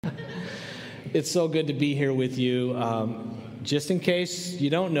It's so good to be here with you. Just in case you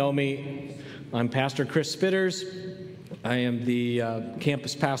don't know me, I'm Pastor Chris Spitters. I am the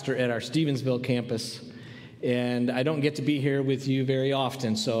campus pastor at our Stevensville campus, and I don't get to be here with you very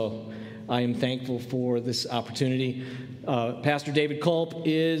often, so I am thankful for this opportunity. Pastor David Culp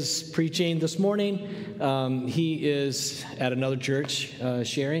is preaching this morning. He is at another church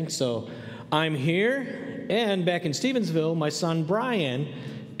sharing, so I'm here, and back in Stevensville, my son Brian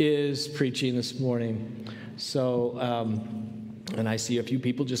is preaching this morning. So, and I see a few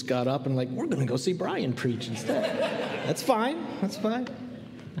people just got up and like, we're going to go see Brian preach instead. That's fine. That's fine.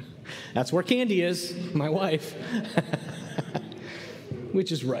 That's where Candy is, my wife,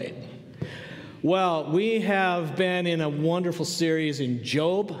 which is right. Well, we have been in a wonderful series in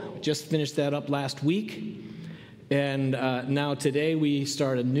Job. Just finished that up last week. And now today we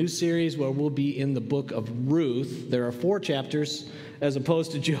start a new series where we'll be in the book of Ruth. There are 4 chapters as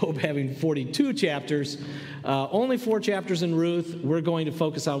opposed to Job having 42 chapters. Only 4 chapters in Ruth. We're going to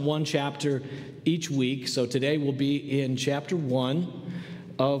focus on 1 chapter each week. So today we'll be in chapter 1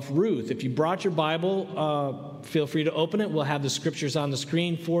 of Ruth. If you brought your Bible, feel free to open it. We'll have the scriptures on the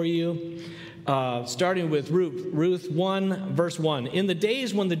screen for you. Starting with Ruth 1, verse 1. In the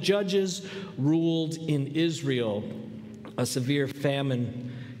days when the judges ruled in Israel, a severe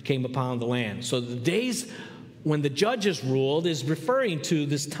famine came upon the land. So the days when the judges ruled is referring to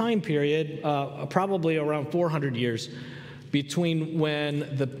this time period, probably around 400 years, between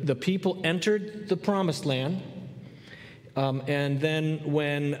when the people entered the promised land and then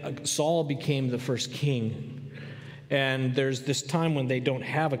when Saul became the first king. And there's this time when they don't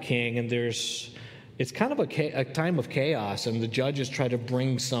have a king, and it's kind of a time of chaos, and the judges try to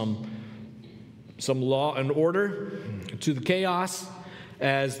bring some law and order to the chaos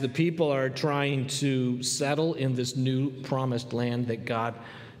as the people are trying to settle in this new promised land that God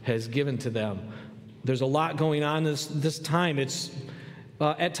has given to them. There's a lot going on this time. It's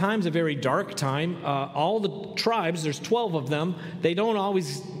at times a very dark time. All the tribes, there's 12 of them, they don't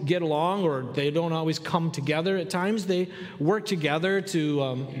always get along, or they don't always come together. At times they work together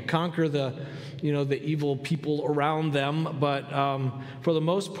to conquer the evil people around them. But for the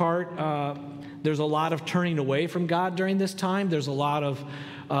most part, there's a lot of turning away from God during this time. There's a lot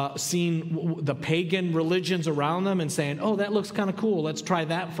of seeing the pagan religions around them and saying, oh, that looks kind of cool. Let's try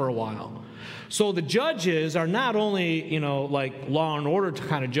that for a while. So the judges are not only, like law and order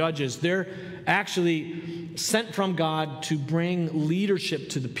kind of judges. They're actually sent from God to bring leadership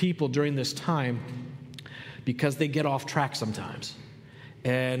to the people during this time, because they get off track sometimes.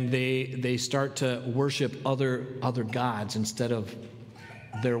 And they start to worship other gods instead of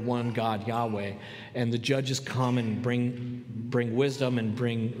their one God, Yahweh. And the judges come and bring wisdom and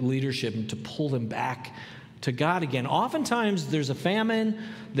bring leadership to pull them back to God again. Oftentimes there's a famine,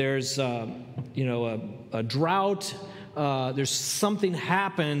 there's a drought, there's something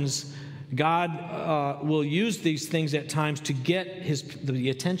happens. God will use these things at times to get the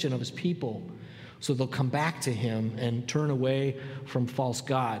attention of his people, so they'll come back to him and turn away from false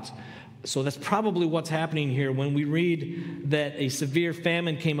gods. So that's probably what's happening here. When we read that a severe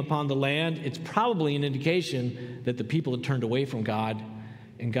famine came upon the land, it's probably an indication that the people had turned away from God,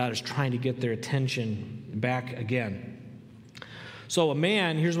 and God is trying to get their attention back again. So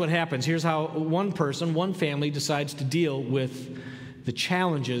here's what happens. Here's how one family decides to deal with the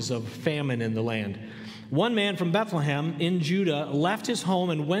challenges of famine in the land. One man from Bethlehem in Judah left his home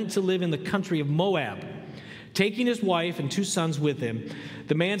and went to live in the country of Moab, taking his wife and 2 sons with him.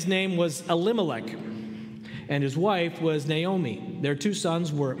 The man's name was Elimelech, and his wife was Naomi. Their 2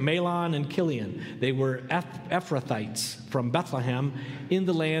 sons were Mahlon and Chilion. They were Ephrathites from Bethlehem in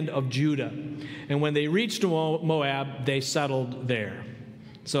the land of Judah. And when they reached Moab, they settled there.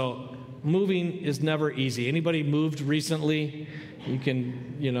 So moving is never easy. Anybody moved recently? You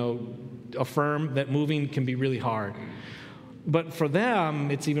can, affirm that moving can be really hard. But for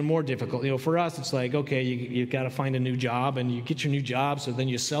them, it's even more difficult. For us, it's like, okay, you got to find a new job, and you get your new job, so then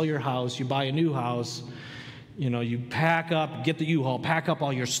you sell your house, you buy a new house, you pack up, get the U-Haul, pack up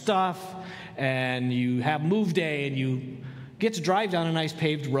all your stuff, and you have move day, and you get to drive down a nice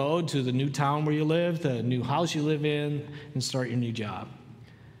paved road to the new town where you live, the new house you live in, and start your new job.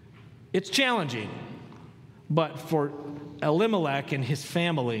 It's challenging, but for Elimelech and his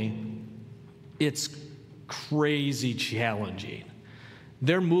family, it's crazy challenging.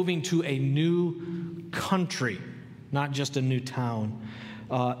 They're moving to a new country, not just a new town.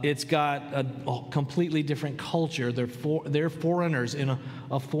 It's got a completely different culture. They're foreigners in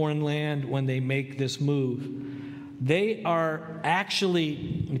a foreign land when they make this move. They are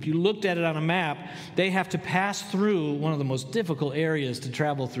actually, if you looked at it on a map, they have to pass through one of the most difficult areas to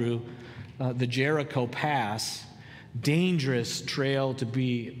travel through, the Jericho Pass, dangerous trail to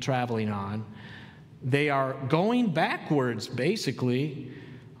be traveling on. They are going backwards, basically.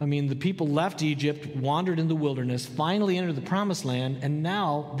 I mean, the people left Egypt, wandered in the wilderness, finally entered the Promised Land, and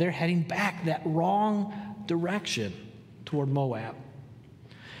now they're heading back that wrong direction toward Moab.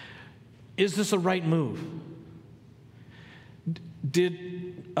 Is this a right move?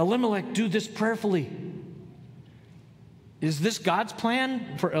 Did Elimelech do this prayerfully? Is this God's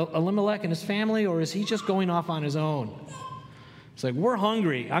plan for Elimelech and his family, or is he just going off on his own? It's like, we're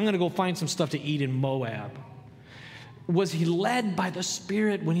hungry. I'm going to go find some stuff to eat in Moab. Was he led by the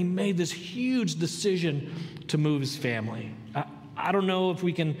Spirit when he made this huge decision to move his family? I don't know if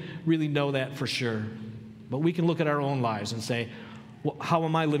we can really know that for sure, but we can look at our own lives and say, well, how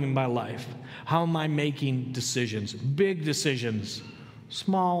am I living my life? How am I making decisions? Big decisions,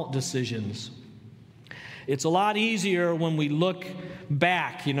 small decisions. It's a lot easier when we look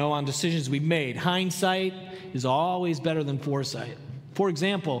back, on decisions we've made. Hindsight is always better than foresight. For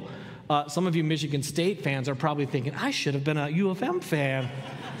example, some of you Michigan State fans are probably thinking, I should have been a U of M fan.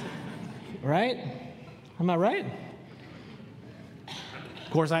 Right? Am I right?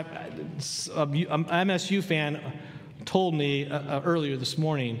 Of course, an MSU fan told me earlier this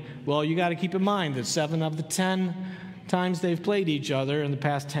morning, well, you got to keep in mind that 7 of the 10 times they've played each other in the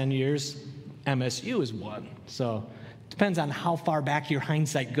past 10 years, MSU has won. So it depends on how far back your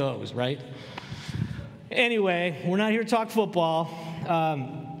hindsight goes, right? Anyway, we're not here to talk football.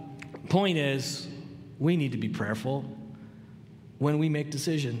 Point is, we need to be prayerful when we make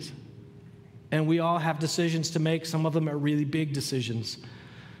decisions. And we all have decisions to make. Some of them are really big decisions.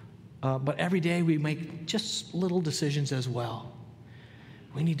 But every day we make just little decisions as well.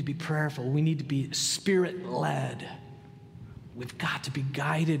 We need to be prayerful. We need to be Spirit-led. We've got to be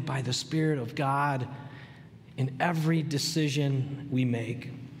guided by the Spirit of God in every decision we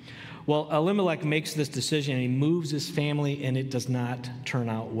make. Well, Elimelech makes this decision, and he moves his family, and it does not turn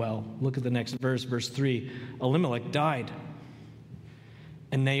out well. Look at the next verse, verse 3. Elimelech died,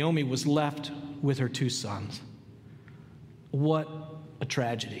 and Naomi was left with her 2 sons. What a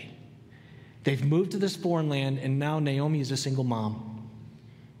tragedy. They've moved to this foreign land, and now Naomi is a single mom,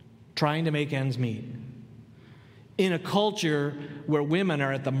 trying to make ends meet, in a culture where women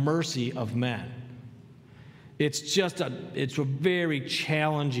are at the mercy of men. It's a very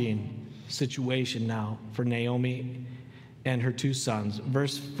challenging situation now for Naomi and her 2 sons.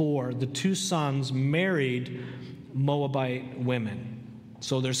 Verse 4, the 2 sons married Moabite women.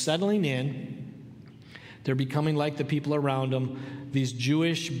 So they're settling in. They're becoming like the people around them. These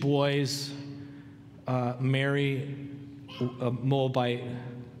Jewish boys marry Moabite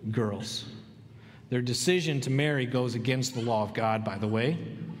girls. Their decision to marry goes against the law of God, by the way.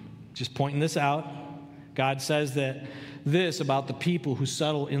 Just pointing this out. God says that this about the people who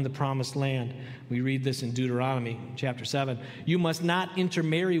settle in the promised land. We read this in Deuteronomy chapter 7. You must not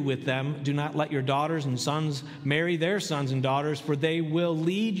intermarry with them. Do not let your daughters and sons marry their sons and daughters, for they will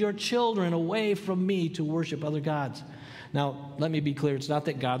lead your children away from me to worship other gods. Now, let me be clear. It's not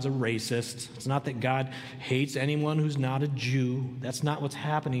that God's a racist. It's not that God hates anyone who's not a Jew. That's not what's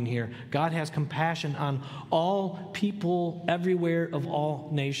happening here. God has compassion on all people everywhere of all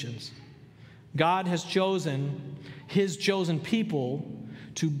nations. God has chosen his chosen people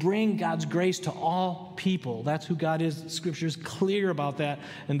to bring God's grace to all people. That's who God is. Scripture is clear about that,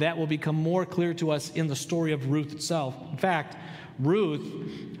 and that will become more clear to us in the story of Ruth itself. In fact,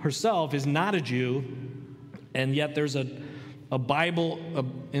 Ruth herself is not a Jew, and yet there's a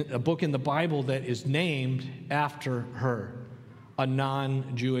book in the Bible that is named after her, a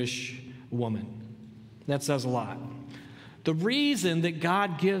non-Jewish woman. That says a lot. The reason that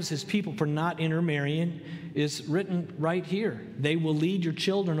God gives his people for not intermarrying is written right here. They will lead your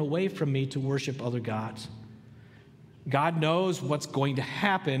children away from me to worship other gods. God knows what's going to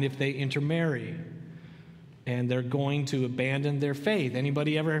happen if they intermarry, and they're going to abandon their faith.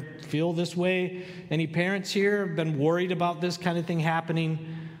 Anybody ever feel this way? Any parents here have been worried about this kind of thing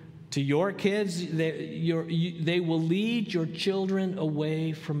happening to your kids? They will lead your children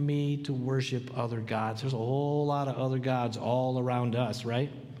away from me to worship other gods. There's a whole lot of other gods all around us,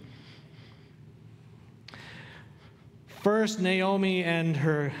 right? First, Naomi and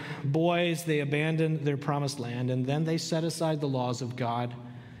her boys, they abandoned their promised land, and then they set aside the laws of God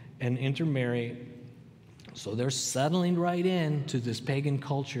and intermarry. So they're settling right into this pagan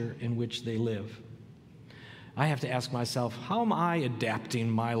culture in which they live. I have to ask myself, how am I adapting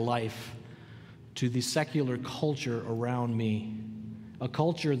my life to the secular culture around me? A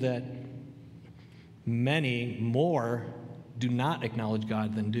culture that many more do not acknowledge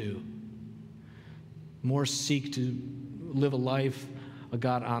God than do. More seek to live a life a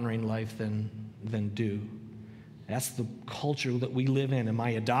God-honoring life than do. That's the culture that we live in. Am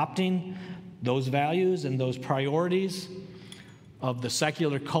I adopting those values and those priorities of the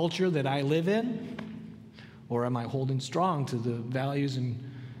secular culture that I live in? Or am I holding strong to the values and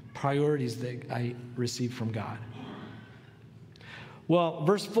priorities that I receive from God? Well,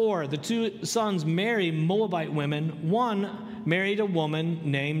 verse 4, the two sons marry Moabite women. One married a woman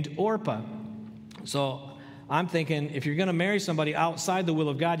named Orpah. So I'm thinking, if you're going to marry somebody outside the will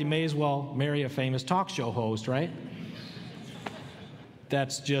of God, you may as well marry a famous talk show host, right?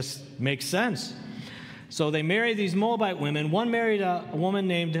 That's just makes sense. So they married these Moabite women. One married a woman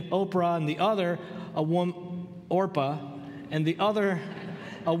named Orpah, and the other Orpah, and the other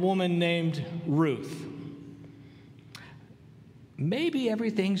a woman named Ruth. Maybe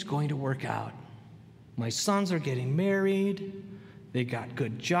everything's going to work out. My sons are getting married. They got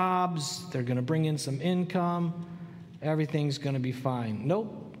good jobs. They're going to bring in some income. Everything's going to be fine.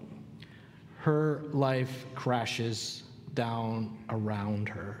 Nope. Her life crashes down around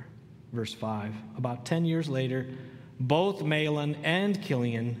her. Verse 5. About 10 years later, both Mahlon and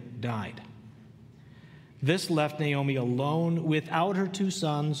Chilion died. This left Naomi alone without her two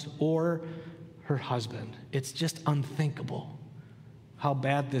sons or her husband. It's just unthinkable how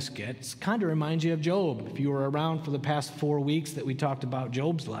bad this gets. Kind of reminds you of Job. If you were around for the past 4 weeks that we talked about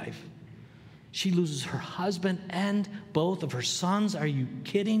Job's life. She loses her husband and both of her sons. Are you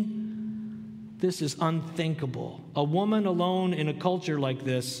kidding? This is unthinkable. A woman alone in a culture like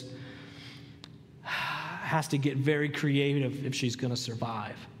this has to get very creative if she's going to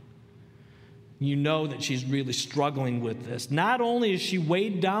survive. You know that she's really struggling with this. Not only is she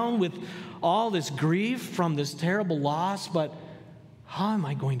weighed down with all this grief from this terrible loss, but how am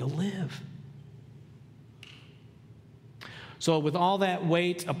I going to live? So with all that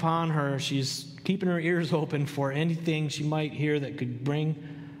weight upon her, she's keeping her ears open for anything she might hear that could bring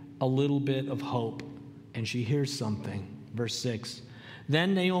a little bit of hope. And she hears something. Verse 6.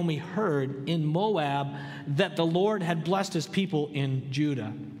 Then Naomi heard in Moab that the Lord had blessed his people in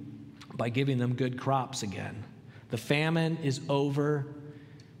Judah by giving them good crops again. The famine is over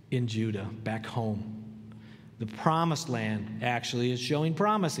in Judah, back home. The promised land actually is showing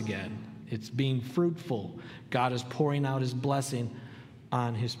promise again. It's being fruitful. God is pouring out his blessing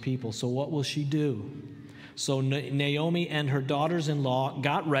on his people. So what will she do? So Naomi and her daughters-in-law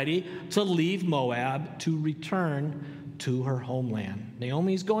got ready to leave Moab to return to her homeland.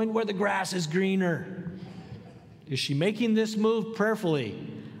 Naomi's going where the grass is greener. Is she making this move prayerfully?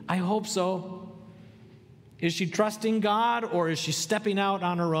 I hope so. Is she trusting God, or is she stepping out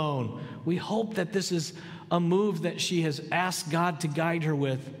on her own? We hope that this is a move that she has asked God to guide her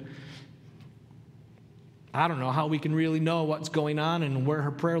with. I don't know how we can really know what's going on and where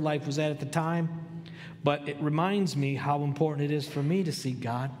her prayer life was at the time, but it reminds me how important it is for me to seek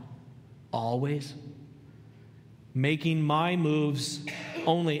God always. Making my moves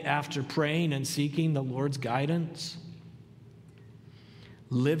only after praying and seeking the Lord's guidance.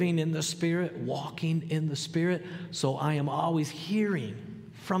 Living in the Spirit, walking in the Spirit, so I am always hearing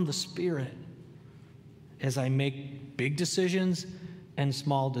from the Spirit as I make big decisions and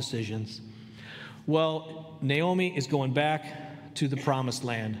small decisions. Well, Naomi is going back to the promised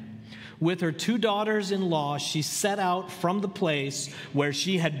land. With her two daughters-in-law, she set out from the place where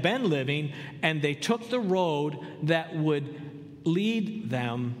she had been living, and they took the road that would lead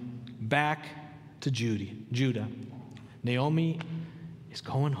them back to Judah. Naomi is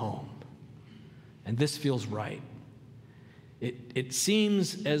going home, and this feels right. It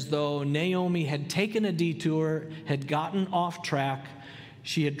seems as though Naomi had taken a detour, had gotten off track.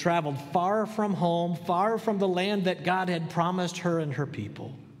 She had traveled far from home, far from the land that God had promised her and her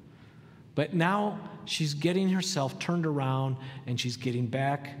people. But now she's getting herself turned around, and she's getting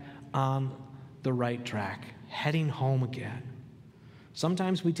back on the right track, heading home again.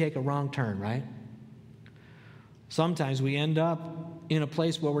 Sometimes we take a wrong turn, right? Sometimes we end up in a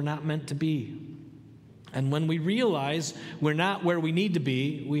place where we're not meant to be. And when we realize we're not where we need to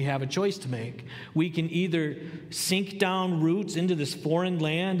be, we have a choice to make. We can either sink down roots into this foreign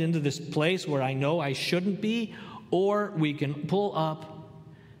land, into this place where I know I shouldn't be, or we can pull up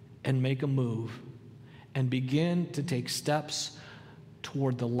and make a move and begin to take steps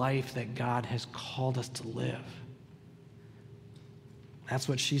toward the life that God has called us to live. That's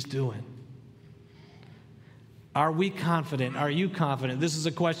what she's doing. Are we confident? Are you confident? This is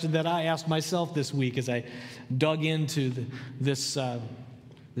a question that I asked myself this week as I dug into this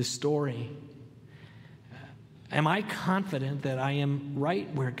story. Am I confident that I am right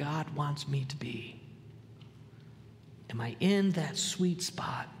where God wants me to be? Am I in that sweet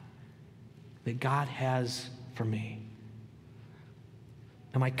spot that God has for me?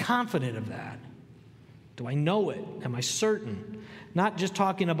 Am I confident of that? Do I know it? Am I certain? Not just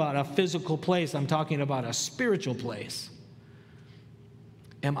talking about a physical place, I'm talking about a spiritual place.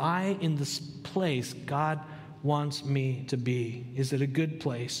 Am I in this place God wants me to be? Is it a good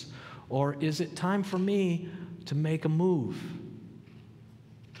place? Or is it time for me to make a move?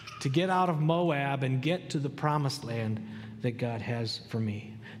 To get out of Moab and get to the promised land that God has for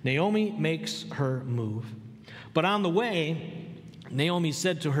me. Naomi makes her move. But on the way, Naomi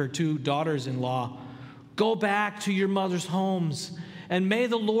said to her 2 daughters-in-law, "Go back to your mother's homes, and may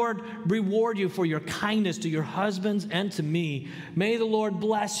the Lord reward you for your kindness to your husbands and to me. May the Lord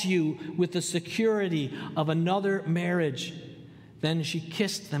bless you with the security of another marriage." Then she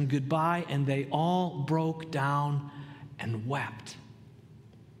kissed them goodbye, and they all broke down and wept.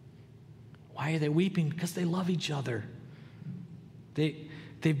 Why are they weeping? Because they love each other.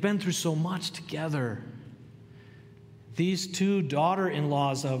 They've been through so much together. These 2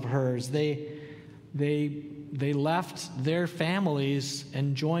 daughter-in-laws of hers, they left their families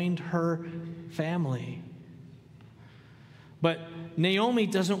and joined her family. But Naomi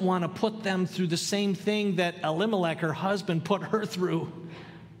doesn't want to put them through the same thing that Elimelech, her husband, put her through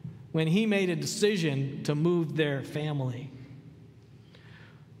when he made a decision to move their family.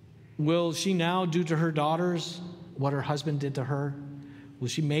 Will she now do to her daughters what her husband did to her? Will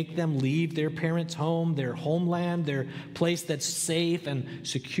she make them leave their parents' home, their homeland, their place that's safe and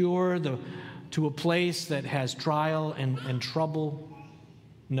secure, to a place that has trial and trouble?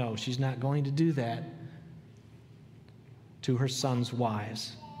 No, she's not going to do that to her sons'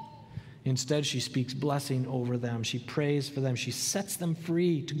 wives. Instead, she speaks blessing over them. She prays for them. She sets them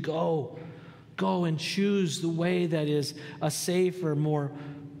free to go and choose the way that is a safer,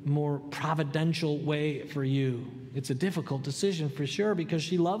 more providential way for you. It's a difficult decision for sure because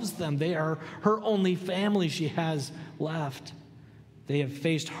she loves them. They are her only family she has left. They have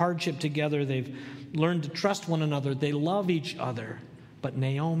faced hardship together. They've learned to trust one another. They love each other. But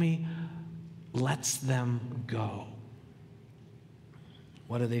Naomi lets them go.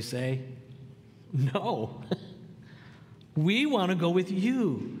 What do they say? No. We want to go with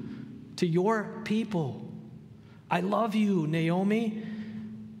you to your people. I love you, Naomi.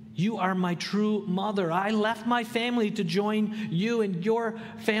 You are my true mother. I left my family to join you and your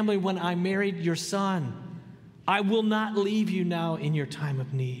family when I married your son. I will not leave you now in your time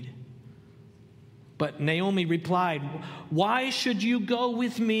of need. But Naomi replied, "Why should you go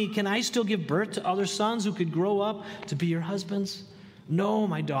with me? Can I still give birth to other sons who could grow up to be your husbands? No,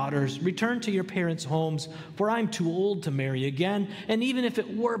 my daughters, return to your parents' homes, for I'm too old to marry again. And even if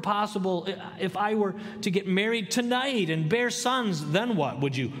it were possible, if I were to get married tonight and bear sons, then what?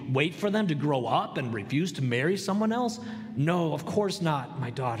 Would you wait for them to grow up and refuse to marry someone else? No, of course not, my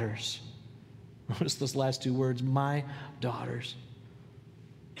daughters." Notice those last 2 words, my daughters.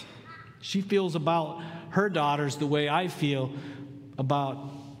 She feels about her daughters the way I feel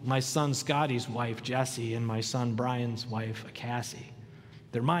about my son Scotty's wife, Jessie, and my son Brian's wife, Cassie.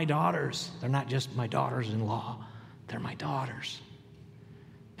 They're my daughters. They're not just my daughters-in-law. They're my daughters.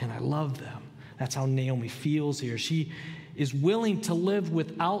 And I love them. That's how Naomi feels here. She is willing to live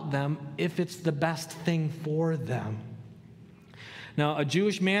without them if it's the best thing for them. Now, a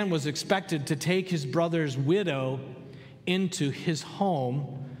Jewish man was expected to take his brother's widow into his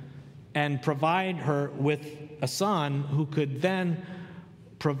home and provide her with a son who could then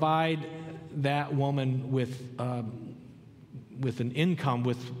provide that woman with an income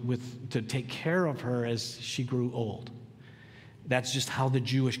to take care of her as she grew old. That's just how the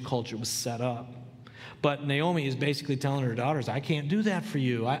Jewish culture was set up. But Naomi is basically telling her daughters, I can't do that for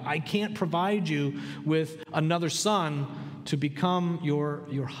you. I can't provide you with another son to become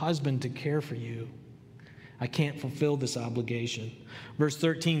your husband to care for you. I can't fulfill this obligation. Verse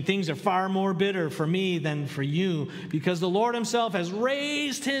 13, things are far more bitter for me than for you, because the Lord himself has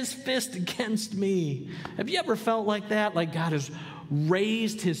raised his fist against me. Have you ever felt like that? Like God has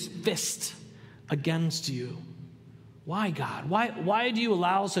raised his fist against you? Why, God? Why do you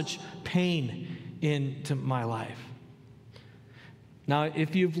allow such pain into my life? Now,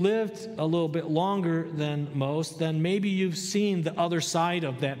 if you've lived a little bit longer than most, then maybe you've seen the other side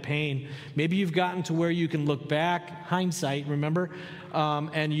of that pain. Maybe you've gotten to where you can look back, hindsight, remember?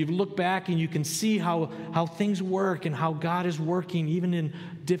 And you look back and you can see how things work and how God is working even in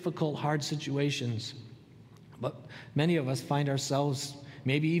difficult, hard situations. But many of us find ourselves,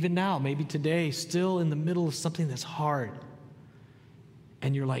 maybe even now, maybe today, still in the middle of something that's hard.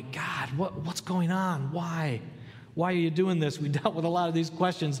 And you're like, God, what's going on? Why? Why are you doing this? We dealt with a lot of these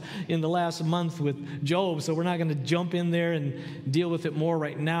questions in the last month with Job, so we're not going to jump in there and deal with it more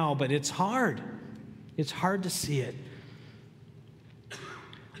right now, but it's hard. It's hard to see it.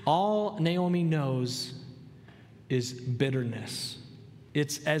 All Naomi knows is bitterness.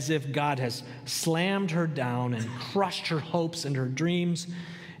 It's as if God has slammed her down and crushed her hopes and her dreams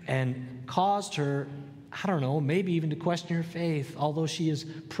and caused her, I don't know, maybe even to question her faith, although she is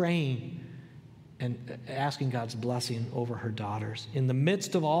praying and asking God's blessing over her daughters. In the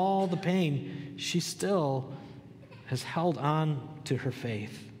midst of all the pain, she still has held on to her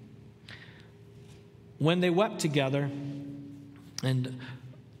faith. When they wept together, and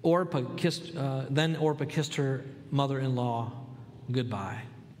Orpah kissed her mother-in-law goodbye.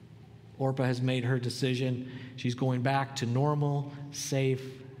 Orpah has made her decision. She's going back to normal, safe,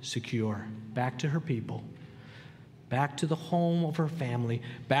 secure, back to her people, back to the home of her family,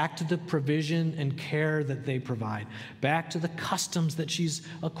 back to the provision and care that they provide, back to the customs that she's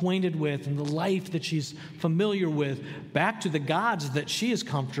acquainted with and the life that she's familiar with, back to the gods that she is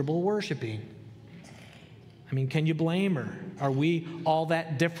comfortable worshiping. I mean, can you blame her? Are we all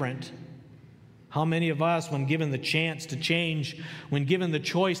that different? How many of us, when given the chance to change, when given the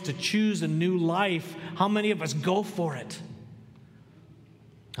choice to choose a new life, how many of us go for it?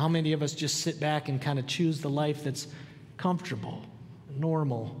 How many of us just sit back and kind of choose the life that's comfortable,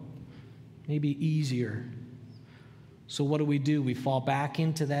 normal, maybe easier? So what do? We fall back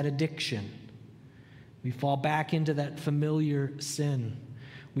into that addiction. We fall back into that familiar sin.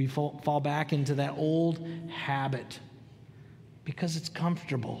 We fall back into that old habit because it's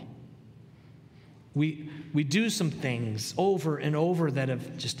comfortable. We do some things over and over that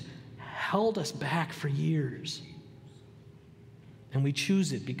have just held us back for years. And we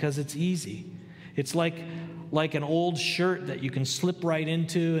choose it because it's easy. It's like an old shirt that you can slip right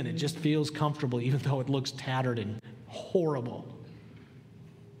into and it just feels comfortable even though it looks tattered and horrible.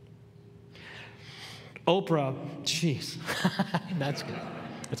 Oprah, jeez, that's good.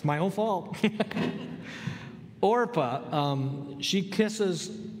 It's my own fault. Orpah, she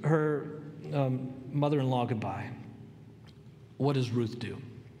kisses her mother-in-law goodbye. What does Ruth do?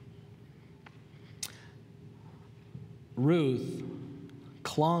 Ruth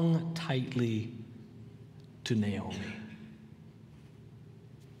clung tightly to Naomi.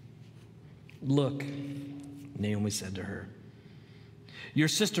 Look, Naomi said to her, your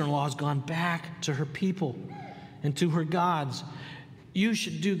sister-in-law has gone back to her people and to her gods. You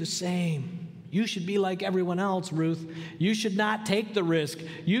should do the same. You should be like everyone else, Ruth. You should not take the risk.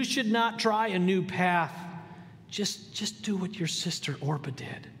 You should not try a new path. Just do what your sister Orpah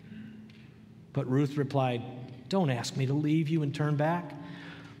did. But Ruth replied, don't ask me to leave you and turn back.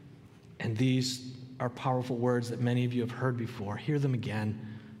 And these are powerful words that many of you have heard before. Hear them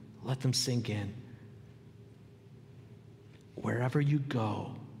again. Let them sink in. Wherever you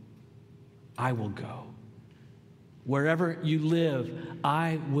go, I will go. Wherever you live,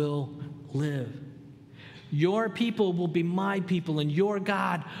 I will live. Your people will be my people, and your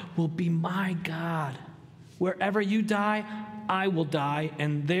God will be my God. Wherever you die, I will die,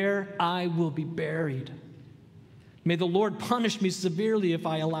 and there I will be buried. May the Lord punish me severely if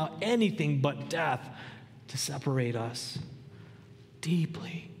I allow anything but death to separate us.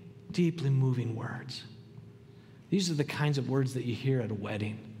 Deeply, deeply moving words. These are the kinds of words that you hear at a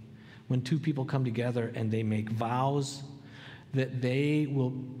wedding. When two people come together and they make vows that they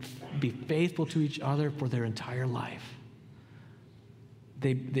will be faithful to each other for their entire life.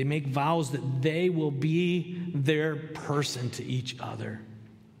 They make vows that they will be their person to each other.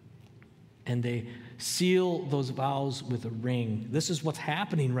 And they seal those vows with a ring. This is what's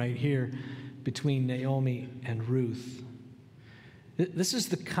happening right here between Naomi and Ruth. This is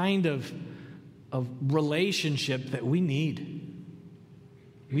the kind of relationship that we need.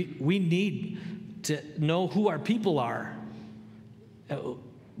 We need to know who our people are.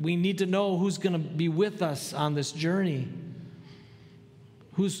 We need to know who's going to be with us on this journey.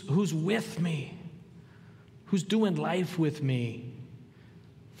 Who's with me? Who's doing life with me?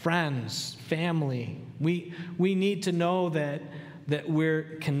 Friends, family. We need to know that we're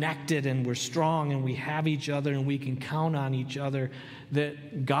connected and we're strong and we have each other and we can count on each other,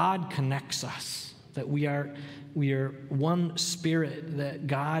 that God connects us, that we are one spirit, that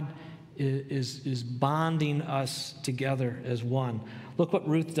God is bonding us together as one. Look what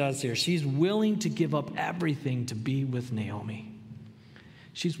Ruth does here. She's willing to give up everything to be with Naomi.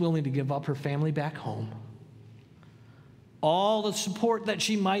 She's willing to give up her family back home, all the support that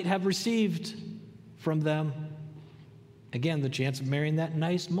she might have received from them. Again, the chance of marrying that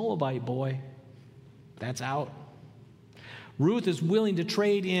nice Moabite boy, that's out. Ruth is willing to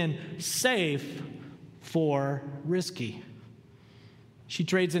trade in safe for risky. She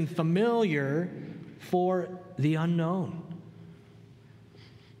trades in familiar for the unknown,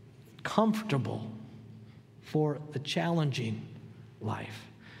 comfortable for the challenging life.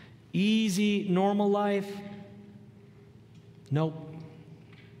 easy, normal life. Nope.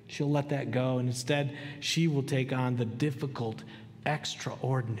 She'll let that go, and instead, she will take on the difficult,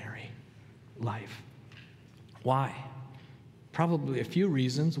 extraordinary life. Why? Probably a few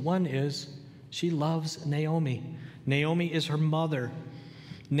reasons. One is she loves Naomi. Naomi is her mother.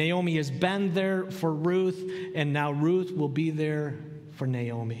 Naomi has been there for Ruth, and now Ruth will be there for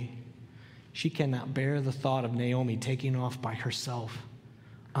Naomi. She cannot bear the thought of Naomi taking off by herself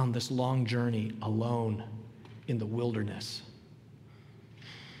on this long journey alone in the wilderness.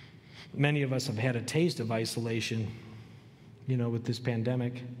 Many of us have had a taste of isolation, with this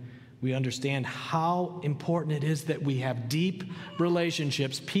pandemic. We understand how important it is that we have deep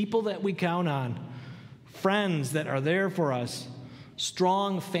relationships, people that we count on, friends that are there for us,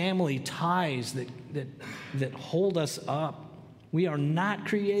 strong family ties that hold us up. We are not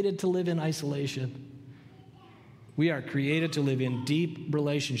created to live in isolation. We are created to live in deep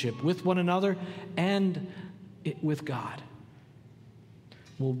relationship with one another and with God.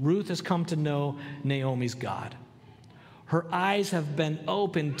 Well, Ruth has come to know Naomi's God. Her eyes have been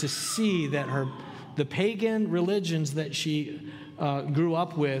opened to see that the pagan religions that she grew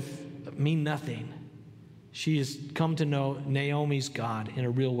up with mean nothing. She has come to know Naomi's God in a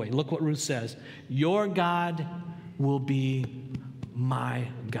real way. Look what Ruth says. Your God will be my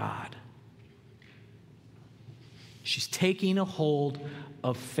God. She's taking a hold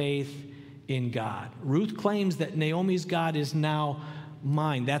of faith in God. Ruth claims that Naomi's God is now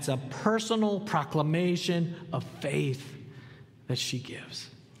mine. That's a personal proclamation of faith that she gives.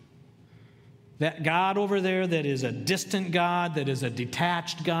 That God over there that is a distant God, that is a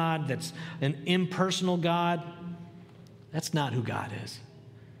detached God, that's an impersonal God, that's not who God is.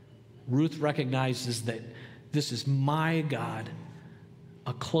 Ruth recognizes that this is my God,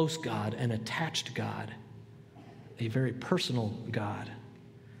 a close God, an attached God, a very personal God.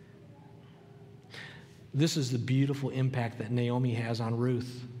 This is the beautiful impact that Naomi has on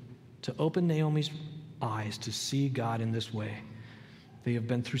Ruth, to open Naomi's eyes to see God in this way. They have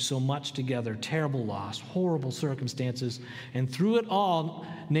been through so much together, terrible loss, horrible circumstances, and through it all,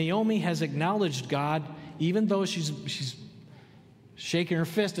 Naomi has acknowledged God, even though she's shaking her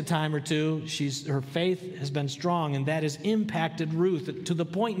fist a time or two. Her faith has been strong, and that has impacted Ruth to the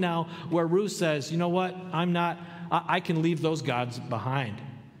point now where Ruth says, you know what, I can leave those gods behind.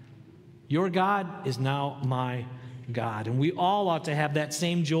 Your God is now my God. And we all ought to have that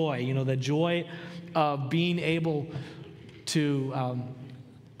same joy, the joy of being able to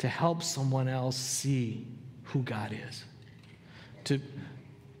help someone else see who God is.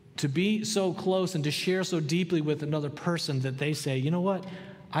 To be so close and to share so deeply with another person that they say, you know what,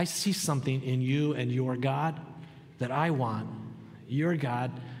 I see something in you and your God that I want. Your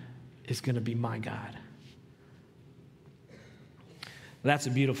God is going to be my God. That's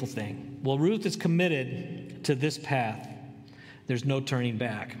a beautiful thing. Well, Ruth is committed to this path. There's no turning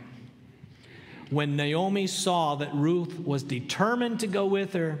back. When Naomi saw that Ruth was determined to go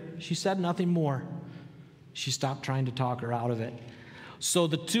with her, she said nothing more. She stopped trying to talk her out of it. So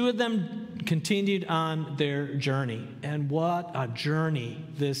the two of them continued on their journey. And what a journey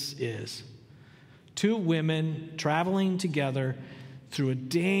this is. Two women traveling together through a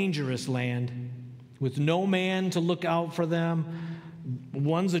dangerous land with no man to look out for them.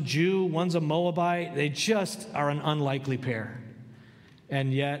 One's a Jew, one's a Moabite. They just are an unlikely pair.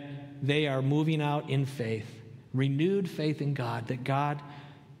 And yet they are moving out in faith, renewed faith in God, that God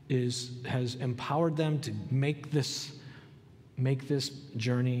has empowered them to make this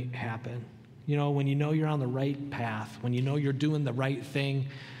journey happen. When you know you're on the right path, when you know you're doing the right thing,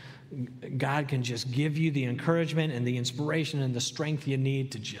 God can just give you the encouragement and the inspiration and the strength you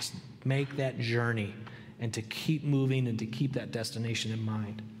need to just make that journey and to keep moving and to keep that destination in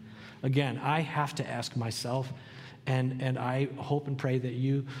mind. Again, I have to ask myself, and I hope and pray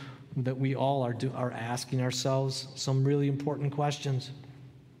that we all are asking ourselves some really important questions.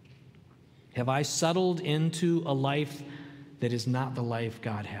 Have I settled into a life that is not the life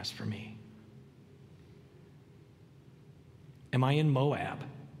God has for me? Am I in Moab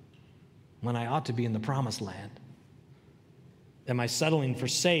when I ought to be in the promised land? Am I settling for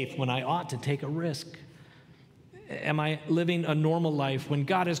safe when I ought to take a risk? Am I living a normal life when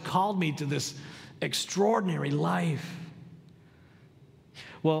God has called me to this extraordinary life?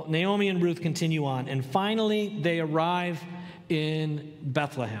 Well, Naomi and Ruth continue on, and finally they arrive in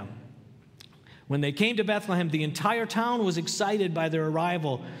Bethlehem. When they came to Bethlehem, the entire town was excited by their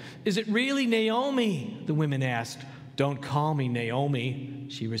arrival. Is it really Naomi? The women asked. Don't call me Naomi,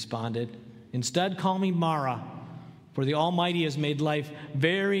 she responded. Instead, call me Mara, for the Almighty has made life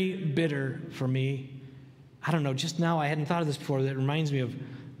very bitter for me. I don't know, just now I hadn't thought of this before. That reminds me of,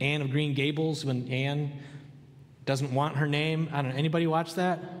 Anne of Green Gables, when Anne doesn't want her name. I don't know. Anybody watch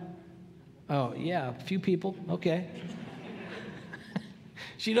that? Oh, yeah, a few people. Okay.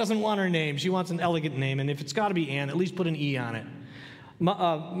 She doesn't want her name. She wants an elegant name. And if it's got to be Anne, at least put an E on it.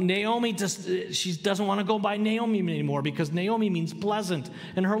 Naomi she doesn't want to go by Naomi anymore because Naomi means pleasant.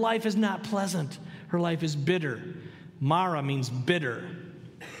 And her life is not pleasant. Her life is bitter. Mara means bitter.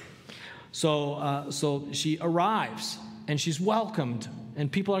 So she arrives and she's welcomed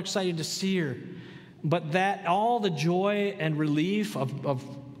and people are excited to see her. But that all the joy and relief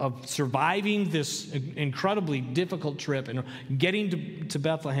of surviving this incredibly difficult trip and getting to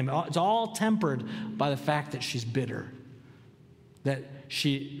Bethlehem, it's all tempered by the fact that she's bitter. That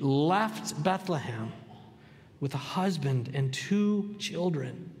she left Bethlehem with a husband and 2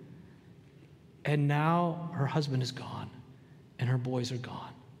 children. And now her husband is gone and her boys are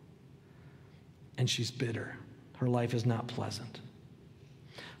gone. And she's bitter. Her life is not pleasant.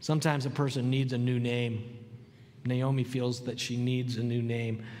 Sometimes a person needs a new name. Naomi feels that she needs a new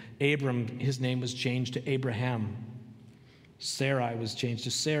name. Abram, his name was changed to Abraham. Sarai was changed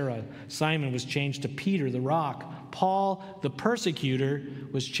to Sarah. Simon was changed to Peter, the rock. Paul, the persecutor,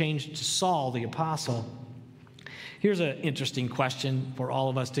 was changed to Saul, the apostle. Here's an interesting question for all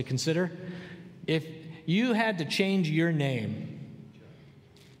of us to consider. If you had to change your name,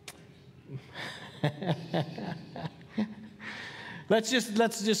 let's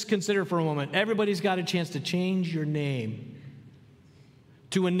just consider for a moment. Everybody's got a chance to change your name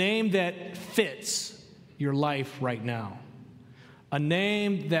to a name that fits your life right now. A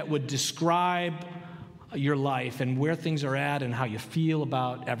name that would describe your life and where things are at and how you feel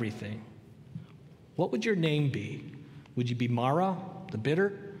about everything. What would your name be? Would you be Mara, the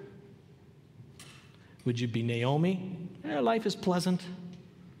bitter? Would you be Naomi? Life is pleasant.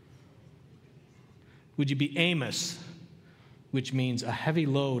 Would you be Amos, which means a heavy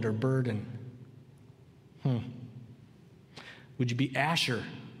load or burden? Would you be Asher,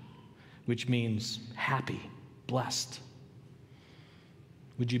 which means happy, blessed?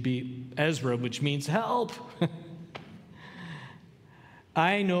 Would you be Ezra, which means help?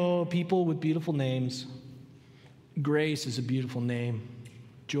 I know people with beautiful names. Grace is a beautiful name.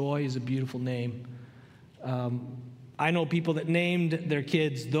 Joy is a beautiful name. I know people that named their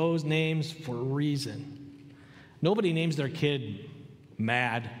kids those names for a reason. Nobody names their kid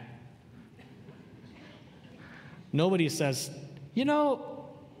Mad. Nobody says,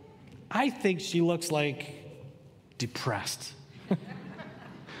 I think she looks like depressed.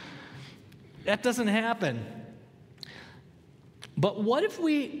 That doesn't happen. But what if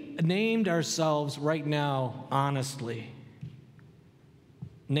we named ourselves right now honestly?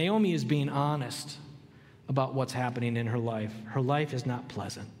 Naomi is being honest about what's happening in her life. Her life is not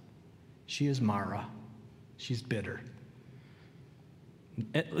pleasant. She is Mara. She's bitter.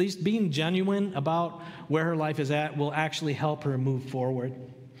 At least being genuine about where her life is at will actually help her move forward.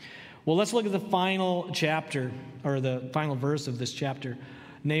 Well, let's look at the final chapter, or the final verse of this chapter.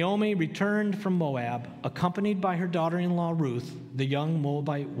 Naomi returned from Moab, accompanied by her daughter-in-law Ruth, the young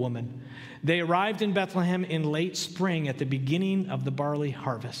Moabite woman. They arrived in Bethlehem in late spring at the beginning of the barley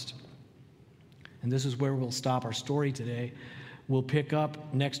harvest. And this is where we'll stop our story today. We'll pick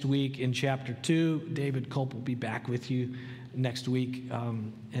up next week in chapter 2. David Culp will be back with you next week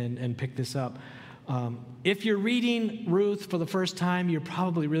and pick this up. If you're reading Ruth for the first time, you're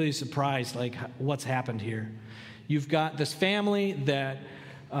probably really surprised, like what's happened here. You've got this family that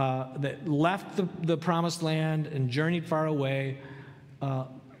left the promised land and journeyed far away.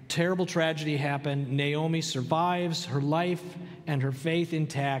 Terrible tragedy happened. Naomi survives, her life and her faith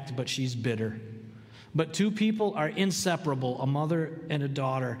intact, but she's bitter. But 2 people are inseparable, a mother and a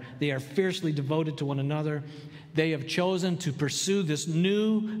daughter. They are fiercely devoted to one another. They have chosen to pursue this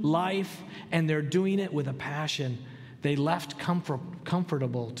new life, and they're doing it with a passion. They left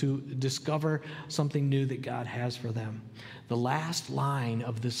comfortable to discover something new that God has for them. The last line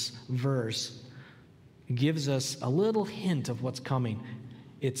of this verse gives us a little hint of what's coming.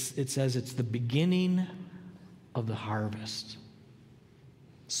 It says it's the beginning of the harvest.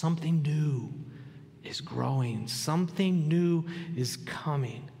 Something new is growing. Something new is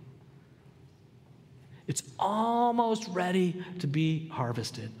coming. It's almost ready to be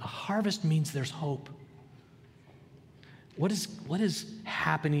harvested. A harvest means there's hope. What is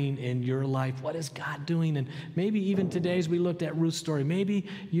happening in your life? What is God doing? And maybe even today, as we looked at Ruth's story, maybe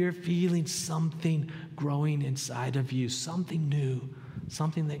you're feeling something growing inside of you, something new,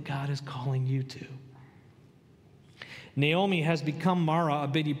 something that God is calling you to. Naomi has become Mara, a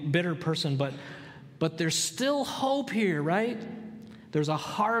bitter person, but there's still hope here, right? There's a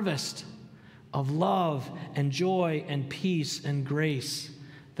harvest of love and joy and peace and grace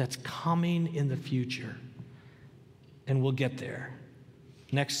that's coming in the future. And we'll get there.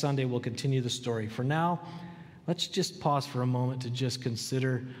 Next Sunday, we'll continue the story. For now, let's just pause for a moment to just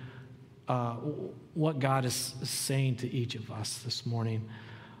consider what God is saying to each of us this morning.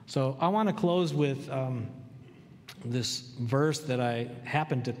 So I want to close with this verse that I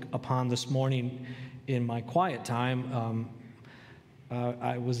happened upon this morning in my quiet time.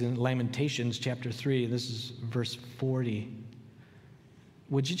 I was in Lamentations chapter 3. This is verse 40.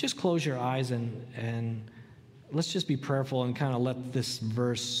 Would you just close your eyes and let's just be prayerful and kind of let this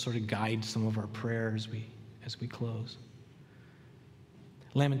verse sort of guide some of our prayers as we close.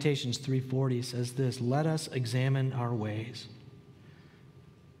 Lamentations 3:40 says this, "Let us examine our ways.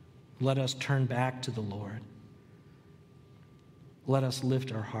 Let us turn back to the Lord. Let us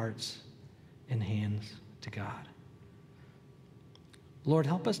lift our hearts and hands to God." Lord,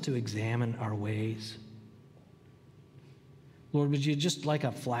 help us to examine our ways. Lord, would you just like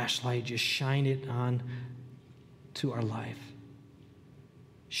a flashlight, just shine it on to our life.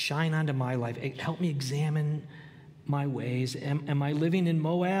 Shine onto my life. Help me examine my ways. Am I living in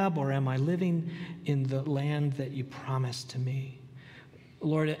Moab, or am I living in the land that you promised to me?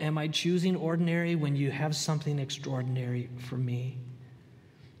 Lord, am I choosing ordinary when you have something extraordinary for me?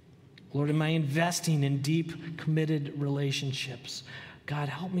 Lord, am I investing in deep, committed relationships? God,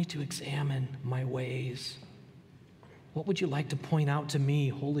 help me to examine my ways. What would you like to point out to me,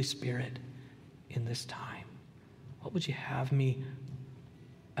 Holy Spirit, in this time? What would you have me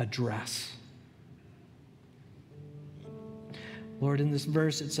address? Lord, in this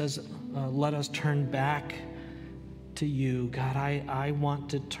verse it says, let us turn back to you. God, I want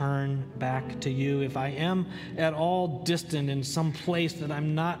to turn back to you. If I am at all distant in some place that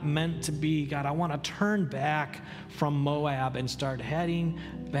I'm not meant to be, God, I want to turn back from Moab and start heading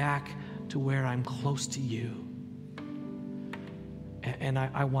back to where I'm close to you. And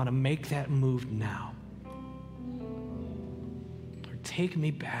I want to make that move now. Lord, take me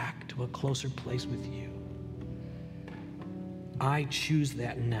back to a closer place with you. I choose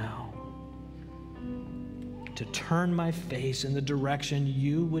that now, to turn my face in the direction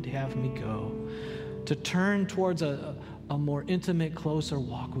you would have me go, to turn towards a more intimate, closer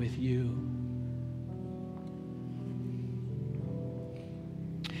walk with you.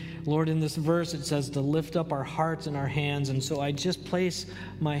 Lord, in this verse it says to lift up our hearts and our hands, and so I just place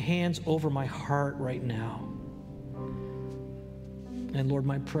my hands over my heart right now. And Lord,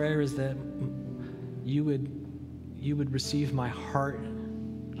 my prayer is that you would receive my heart.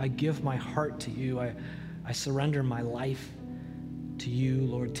 I give my heart to you. I surrender my life to you,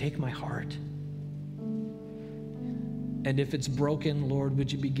 Lord. Take my heart. And if it's broken, Lord,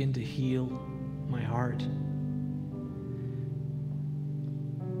 would you begin to heal my heart?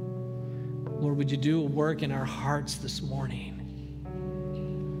 Lord, would you do a work in our hearts this morning?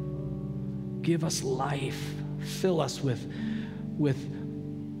 Give us life. Fill us with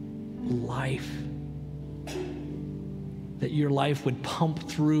life. That your life would pump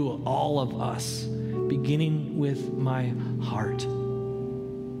through all of us, beginning with my heart.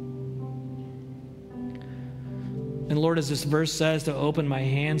 And Lord, as this verse says to open my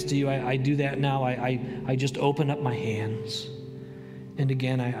hands to you, I do that now. I just open up my hands. And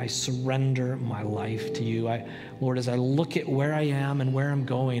again, I surrender my life to you. Lord, as I look at where I am and where I'm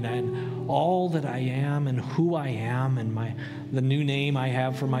going and all that I am and who I am and the new name I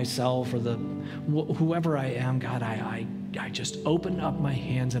have for myself or whoever I am, God, I just open up my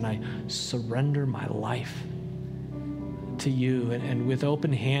hands and I surrender my life to you. And with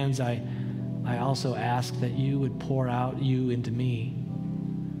open hands, I also ask that you would pour out you into me,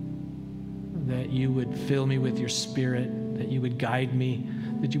 that you would fill me with your Spirit, that you would guide me,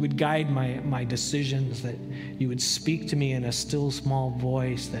 that you would guide my decisions, that you would speak to me in a still small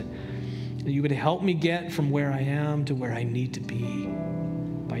voice, that you would help me get from where I am to where I need to be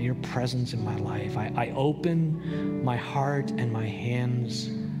by your presence in my life. I open my heart and my hands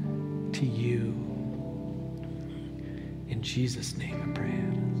to you. In Jesus' name I pray.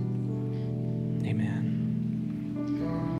 Amen.